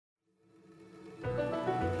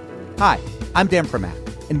Hi, I'm Dan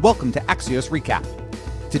Primack, and welcome to Axios Recap.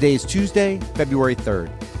 Today's Tuesday, February 3rd.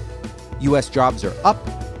 U.S. jobs are up,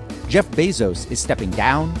 Jeff Bezos is stepping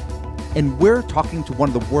down, and we're talking to one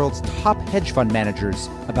of the world's top hedge fund managers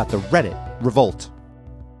about the Reddit revolt.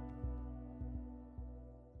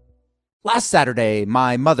 Last Saturday,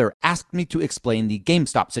 my mother asked me to explain the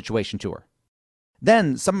GameStop situation to her.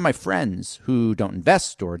 Then some of my friends, who don't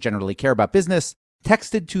invest or generally care about business,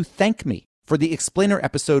 texted to thank me for the explainer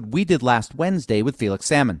episode we did last Wednesday with Felix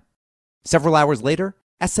Salmon. Several hours later,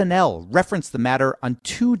 SNL referenced the matter on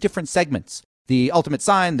two different segments, the ultimate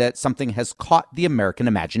sign that something has caught the American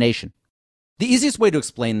imagination. The easiest way to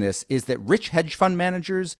explain this is that rich hedge fund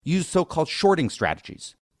managers use so-called shorting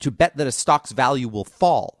strategies to bet that a stock's value will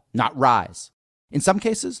fall, not rise. In some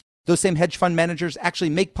cases, those same hedge fund managers actually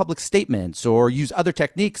make public statements or use other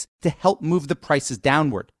techniques to help move the prices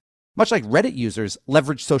downward, much like Reddit users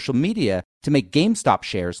leverage social media to make GameStop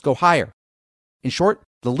shares go higher. In short,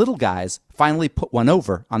 the little guys finally put one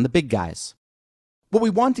over on the big guys. What we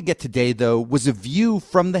wanted to get today, though, was a view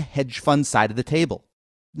from the hedge fund side of the table.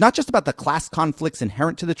 Not just about the class conflicts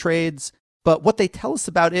inherent to the trades, but what they tell us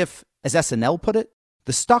about if, as SNL put it,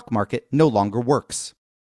 the stock market no longer works.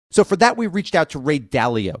 So for that, we reached out to Ray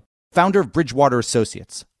Dalio, founder of Bridgewater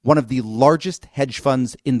Associates, one of the largest hedge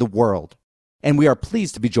funds in the world. And we are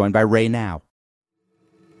pleased to be joined by Ray now.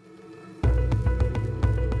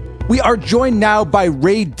 We are joined now by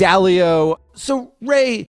Ray Dalio. So,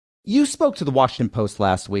 Ray, you spoke to the Washington Post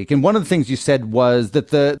last week, and one of the things you said was that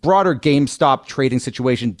the broader GameStop trading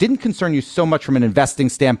situation didn't concern you so much from an investing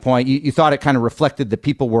standpoint. You thought it kind of reflected that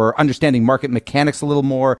people were understanding market mechanics a little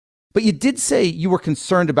more. But you did say you were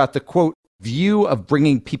concerned about the, quote, view of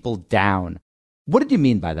bringing people down. What did you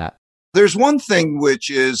mean by that? There's one thing which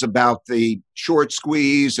is about the short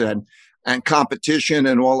squeeze and competition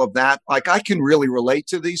and all of that. Like, I can really relate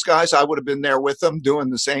to these guys. I would have been there with them doing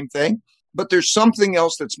the same thing. But there's something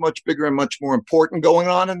else that's much bigger and much more important going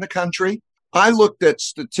on in the country. I looked at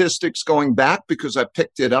statistics going back because I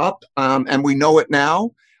picked it up, and we know it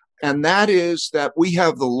now. And that is that we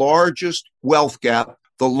have the largest wealth gap,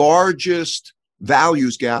 the largest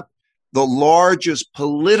values gap, the largest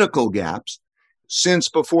political gaps since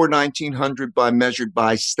before 1900 measured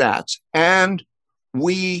by stats. And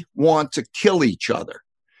we want to kill each other.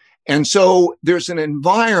 And so there's an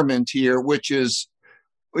environment here, which is,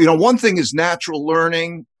 one thing is natural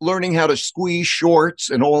learning how to squeeze shorts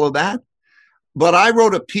and all of that. But I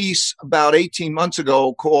wrote a piece about 18 months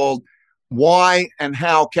ago called Why and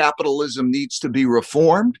How Capitalism Needs to Be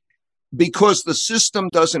Reformed, because the system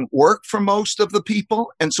doesn't work for most of the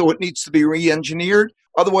people. And so it needs to be re-engineered.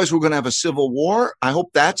 Otherwise, we're going to have a civil war. I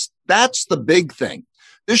hope that's the big thing.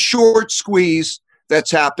 This short squeeze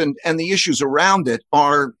that's happened and the issues around it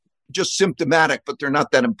are just symptomatic, but they're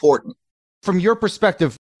not that important. From your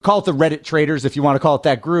perspective, call it the Reddit traders, if you want to call it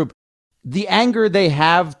that group, the anger they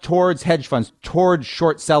have towards hedge funds, towards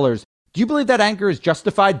short sellers, do you believe that anger is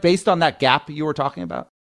justified based on that gap you were talking about?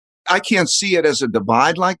 I can't see it as a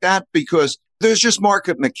divide like that because there's just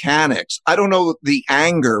market mechanics. I don't know the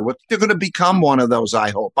anger. They're going to become one of those,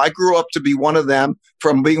 I hope. I grew up to be one of them,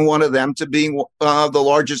 from being one of them to being the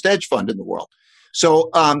largest hedge fund in the world.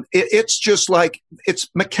 So it's just like, it's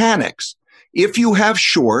mechanics. If you have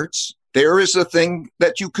shorts, there is a thing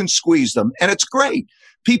that you can squeeze them, and it's great.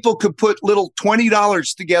 People could put little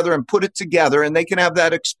 $20 together and put it together, and they can have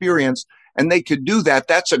that experience, and they could do that.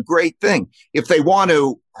 That's a great thing. If they want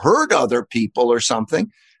to hurt other people or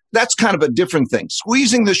something, that's kind of a different thing.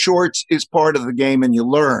 Squeezing the shorts is part of the game, and you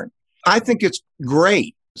learn. I think it's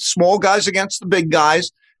great. Small guys against the big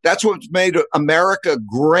guys. That's what's made America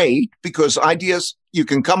great, because ideas, you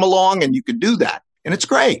can come along and you can do that. And it's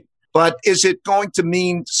great. But is it going to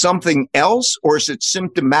mean something else, or is it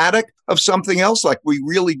symptomatic of something else? Like, we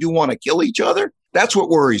really do want to kill each other? That's what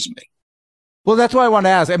worries me. Well, that's why I want to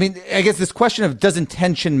ask. I mean, I guess this question of, does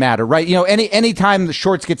intention matter, right? Any time the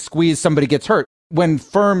shorts get squeezed, somebody gets hurt. When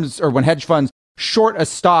firms or when hedge funds short a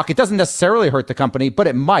stock, it doesn't necessarily hurt the company, but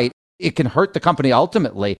it might. It can hurt the company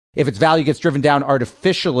ultimately if its value gets driven down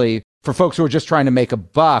artificially for folks who are just trying to make a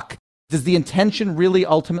buck. Does the intention really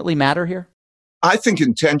ultimately matter here? I think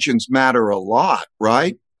intentions matter a lot,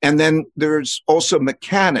 right? And then there's also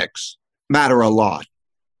mechanics matter a lot.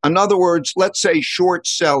 In other words, let's say short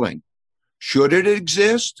selling. Should it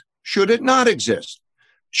exist? Should it not exist?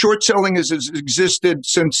 Short selling has existed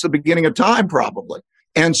since the beginning of time, probably.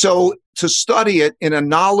 And so to study it in a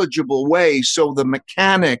knowledgeable way so the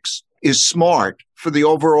mechanics is smart for the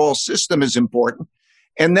overall system is important.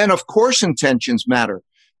 And then, of course, intentions matter.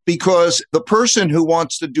 because the person who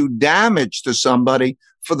wants to do damage to somebody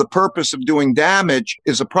for the purpose of doing damage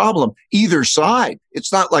is a problem. Either side.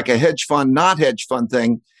 It's not like a hedge fund, not hedge fund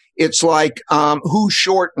thing. It's like who's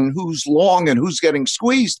short and who's long and who's getting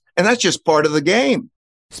squeezed. And that's just part of the game.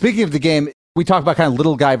 Speaking of the game, we talk about kind of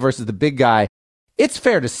little guy versus the big guy. It's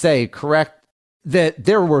fair to say, correct, that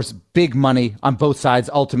there was big money on both sides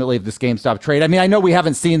ultimately of this GameStop trade. I mean, I know we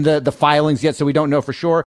haven't seen the filings yet, so we don't know for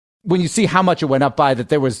sure. When you see how much it went up by, that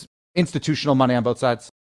there was institutional money on both sides?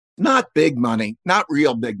 Not big money, not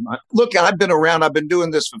real big money. Look, I've been around. I've been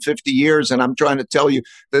doing this for 50 years, and I'm trying to tell you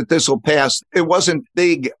that this will pass. It wasn't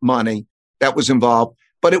big money that was involved,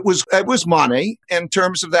 but it was money in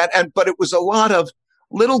terms of that. But it was a lot of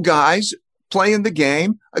little guys playing the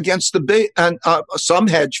game against the big and some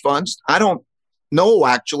hedge funds. I don't know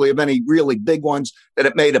actually of any really big ones that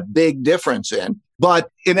it made a big difference in.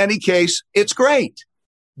 But in any case, it's great.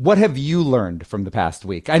 What have you learned from the past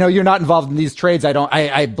week? I know you're not involved in these trades.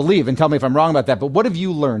 I believe, and tell me if I'm wrong about that, but what have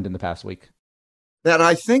you learned in the past week? That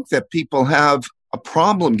I think that people have a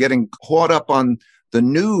problem getting caught up on the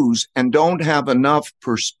news and don't have enough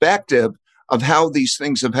perspective of how these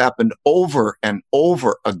things have happened over and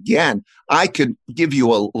over again. I could give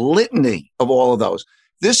you a litany of all of those.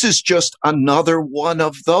 This is just another one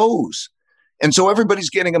of those. And so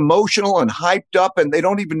everybody's getting emotional and hyped up, and they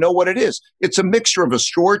don't even know what it is. It's a mixture of a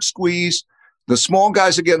short squeeze, the small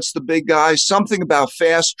guys against the big guys, something about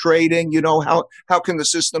fast trading, how can the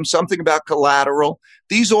system, something about collateral.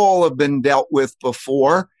 These all have been dealt with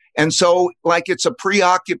before. And so like it's a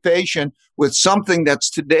preoccupation with something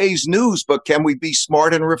that's today's news, but can we be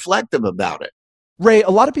smart and reflective about it? Ray,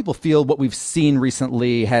 a lot of people feel what we've seen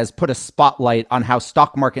recently has put a spotlight on how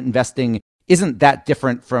stock market investing isn't that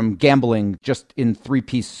different from gambling, just in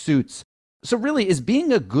three-piece suits. So really, is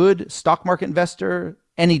being a good stock market investor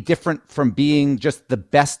any different from being just the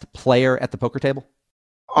best player at the poker table?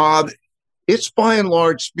 It's by and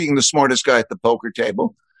large being the smartest guy at the poker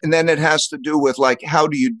table. And then it has to do with how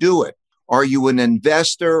do you do it? Are you an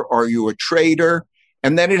investor? Are you a trader?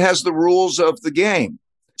 And then it has the rules of the game.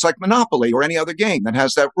 It's like Monopoly or any other game that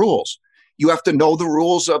has that rules. You have to know the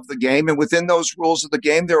rules of the game. And within those rules of the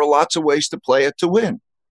game, there are lots of ways to play it to win.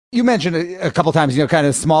 You mentioned a couple times, kind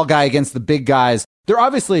of small guy against the big guys. There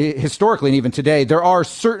obviously, historically, and even today, there are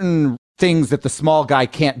certain things that the small guy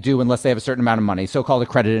can't do unless they have a certain amount of money, so-called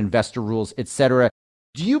accredited investor rules, et cetera.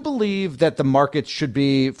 Do you believe that the markets should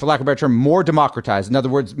be, for lack of a better term, more democratized? In other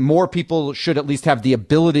words, more people should at least have the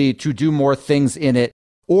ability to do more things in it?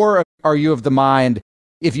 Or are you of the mind,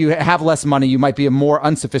 if you have less money, you might be a more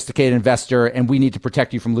unsophisticated investor and we need to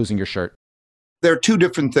protect you from losing your shirt? There are two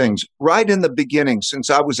different things. Right in the beginning, since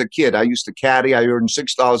I was a kid, I used to caddy. I earned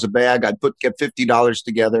 $6 a bag. I'd get $50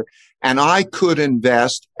 together and I could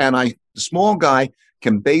invest. And the small guy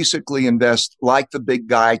can basically invest like the big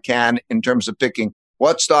guy can in terms of picking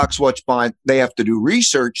what stocks, what's buying. They have to do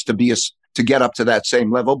research to get up to that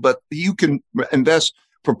same level, but you can invest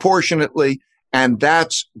proportionately, and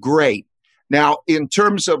that's great. Now, in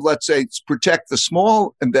terms of, let's say, protect the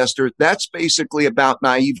small investor, that's basically about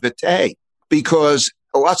naivete, because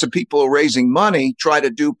lots of people are raising money, try to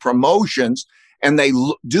do promotions, and they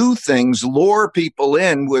do things, lure people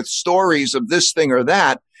in with stories of this thing or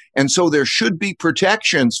that. And so there should be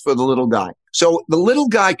protections for the little guy. So the little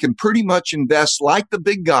guy can pretty much invest like the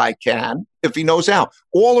big guy can if he knows how.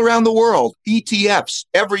 All around the world, ETFs,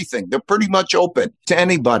 everything. They're pretty much open to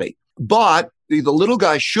anybody. But the little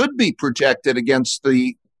guy should be protected against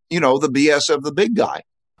the BS of the big guy.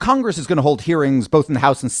 Congress is going to hold hearings both in the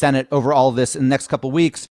House and Senate over all of this in the next couple of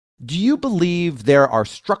weeks. Do you believe there are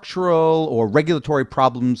structural or regulatory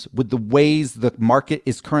problems with the ways the market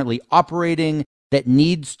is currently operating that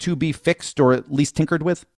needs to be fixed or at least tinkered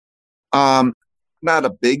with? Not a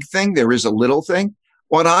big thing. There is a little thing.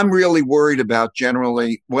 What I'm really worried about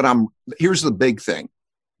generally, here's the big thing.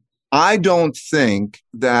 I don't think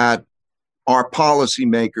that our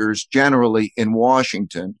policymakers generally in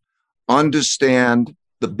Washington understand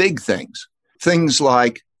the big things. Things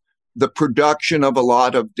like the production of a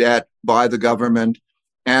lot of debt by the government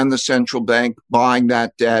and the central bank buying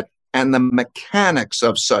that debt and the mechanics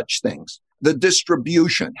of such things. The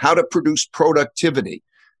distribution, how to produce productivity,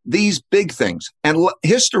 these big things. And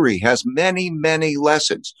history has many, many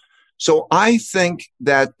lessons. So I think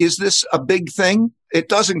that, is this a big thing? It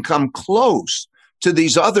doesn't come close to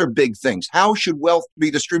these other big things. How should wealth be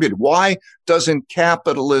distributed? Why doesn't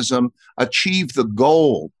capitalism achieve the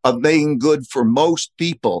goal of being good for most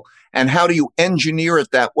people? And how do you engineer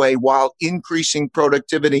it that way while increasing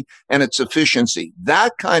productivity and its efficiency?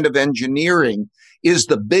 That kind of engineering is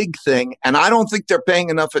the big thing. And I don't think they're paying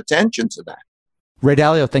enough attention to that. Ray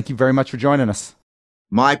Dalio, thank you very much for joining us.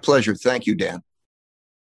 My pleasure. Thank you, Dan.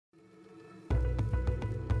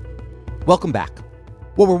 Welcome back.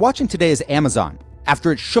 What we're watching today is Amazon,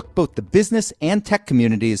 after it shook both the business and tech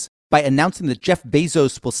communities by announcing that Jeff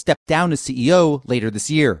Bezos will step down as CEO later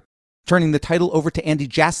this year, turning the title over to Andy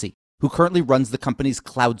Jassy, who currently runs the company's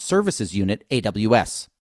cloud services unit, AWS.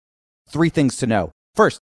 3 things to know.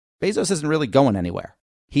 First, Bezos isn't really going anywhere.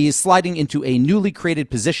 He is sliding into a newly created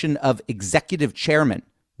position of executive chairman,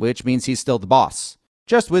 which means he's still the boss,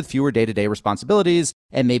 just with fewer day-to-day responsibilities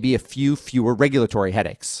and maybe a few fewer regulatory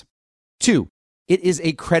headaches. 2, it is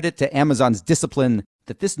a credit to Amazon's discipline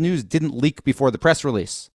that this news didn't leak before the press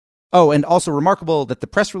release. Oh, and also remarkable that the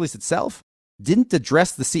press release itself didn't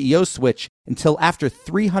address the CEO switch until after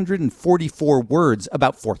 344 words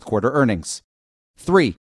about fourth quarter earnings.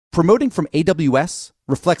 3, promoting from AWS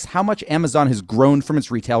reflects how much Amazon has grown from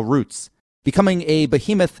its retail roots, becoming a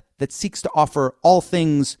behemoth that seeks to offer all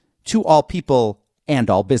things to all people and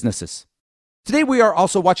all businesses. Today, we are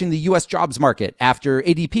also watching the U.S. jobs market after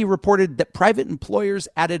ADP reported that private employers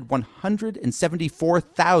added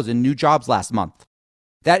 174,000 new jobs last month.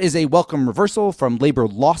 That is a welcome reversal from labor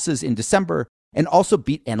losses in December and also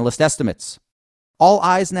beat analyst estimates. All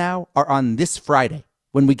eyes now are on this Friday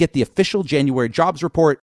when we get the official January jobs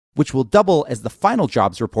report, which will double as the final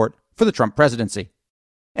jobs report for the Trump presidency.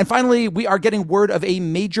 And finally, we are getting word of a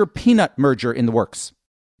major peanut merger in the works.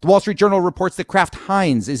 The Wall Street Journal reports that Kraft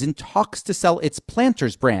Heinz is in talks to sell its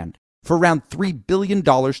Planters brand for around $3 billion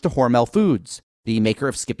to Hormel Foods, the maker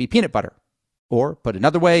of Skippy peanut butter. Or, put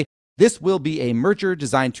another way, this will be a merger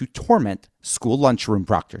designed to torment school lunchroom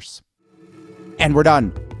proctors. And we're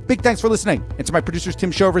done. Big thanks for listening. And to my producers,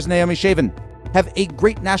 Tim Shovers and Naomi Shavin. Have a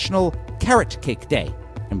great National Carrot Cake Day.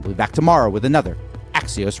 And we'll be back tomorrow with another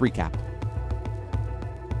Axios Recap.